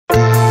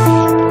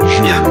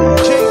Yeah.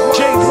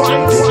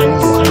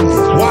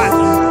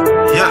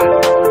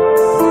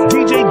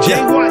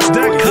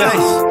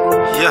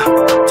 Yeah.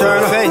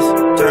 Turn up.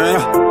 Turn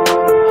up.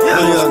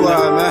 Yeah.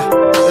 Squad, man.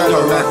 Turn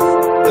up, man.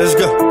 Let's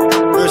go.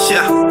 Real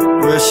shit.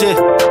 Real shit.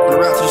 From the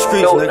rap to the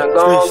streets, nigga.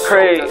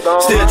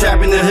 Still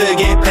trapping the hood,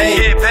 getting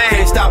paid.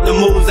 Can't stop the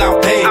moves,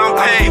 I'm paid. I'm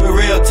keep it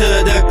real to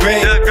the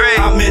grave.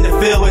 I'm in the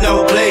field with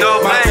no play.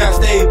 My trap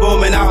stay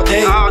booming all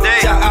day.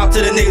 Shout out to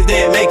the niggas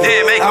that make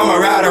it. I'ma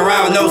ride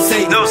around, no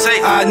Satan.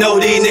 I know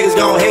these niggas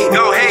gon' hate me.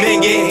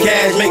 Been getting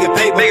cash, making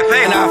paper.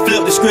 And I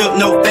flip the script,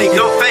 no fake.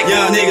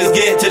 Young niggas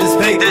get to this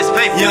paper.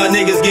 Young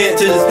niggas get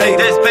to this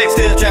paper.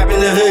 Still trapping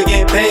the hood,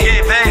 getting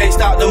paid. Can't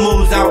stop the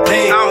moves, I'm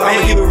paid.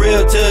 I'ma keep it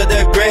real to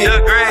the grave.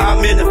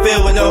 I'm in the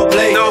field with no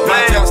blade.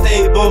 My trap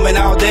stay booming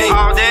all day.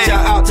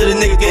 Shout out to the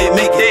niggas that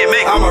make it.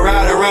 I'ma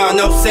ride around,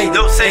 no Satan.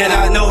 And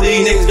I know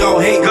these niggas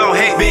gon' hate.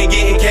 Been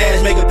getting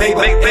cash, making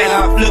paper. And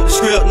I flip the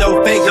script,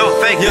 no fake.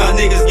 Young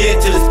niggas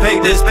get to this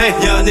paper.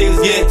 Young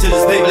niggas get to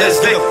this paper. Let's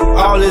go.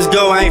 All this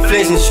go, I ain't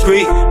flexing the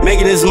street.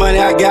 Making this money,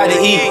 I gotta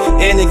eat.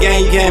 In the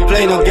game, you can't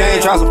play no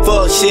game. Try some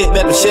fuck shit,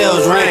 bet them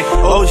shells ring.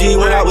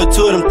 OG went out with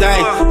two of them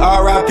things.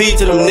 R.I.P.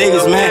 to them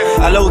niggas, man.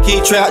 I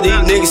low-key trap these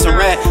niggas some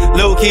rat.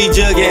 Low-key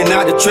jug getting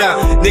out the trap.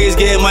 Niggas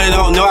getting money,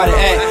 don't know how to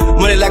act.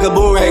 Money like a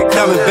boomerang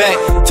coming back.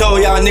 Told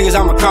y'all niggas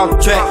I'ma cross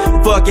the track.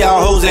 Fuck y'all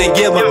hoes, ain't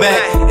give a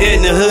back.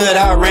 In the hood,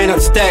 I ran up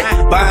the stack.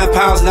 Buying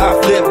pounds and I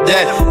flipped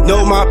that.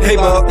 Know my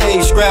paper,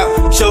 ain't scrap.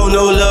 Show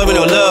no love and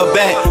no love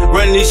back.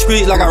 Running these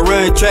streets like I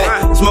run track.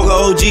 Smoke a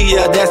OG,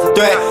 yeah, that's the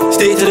threat.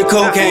 Stick to the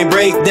code, can't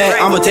break that.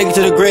 I'ma take it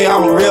to the grave,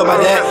 I'm real by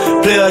that.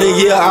 Player of the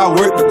year, I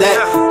work with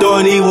that.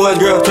 Throwing these ones,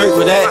 girl, twerk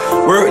with that.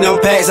 Work them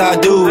packs, I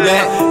do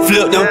that.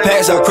 Flip them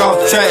packs, I cross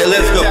the track,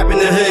 let's go. Trap in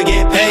the hood,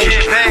 get paid.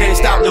 Can't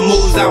stop the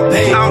moves, I'm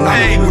paid. I'ma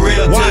keep it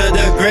real to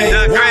the grave.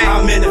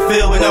 I'm in the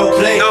field with no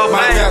play.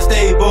 My trap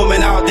stay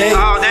booming all day.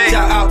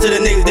 Shout out to the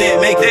niggas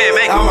that make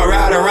it. I'ma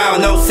ride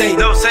around, no Satan.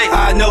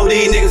 I know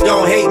these niggas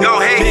gon' hate me.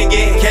 Been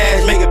getting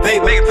cash, making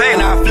paper.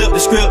 And I flip the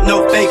script,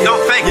 no fake.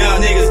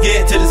 Young niggas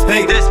get to this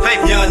paper.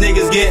 Young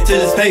niggas get to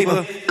this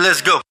paper.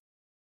 Let's go.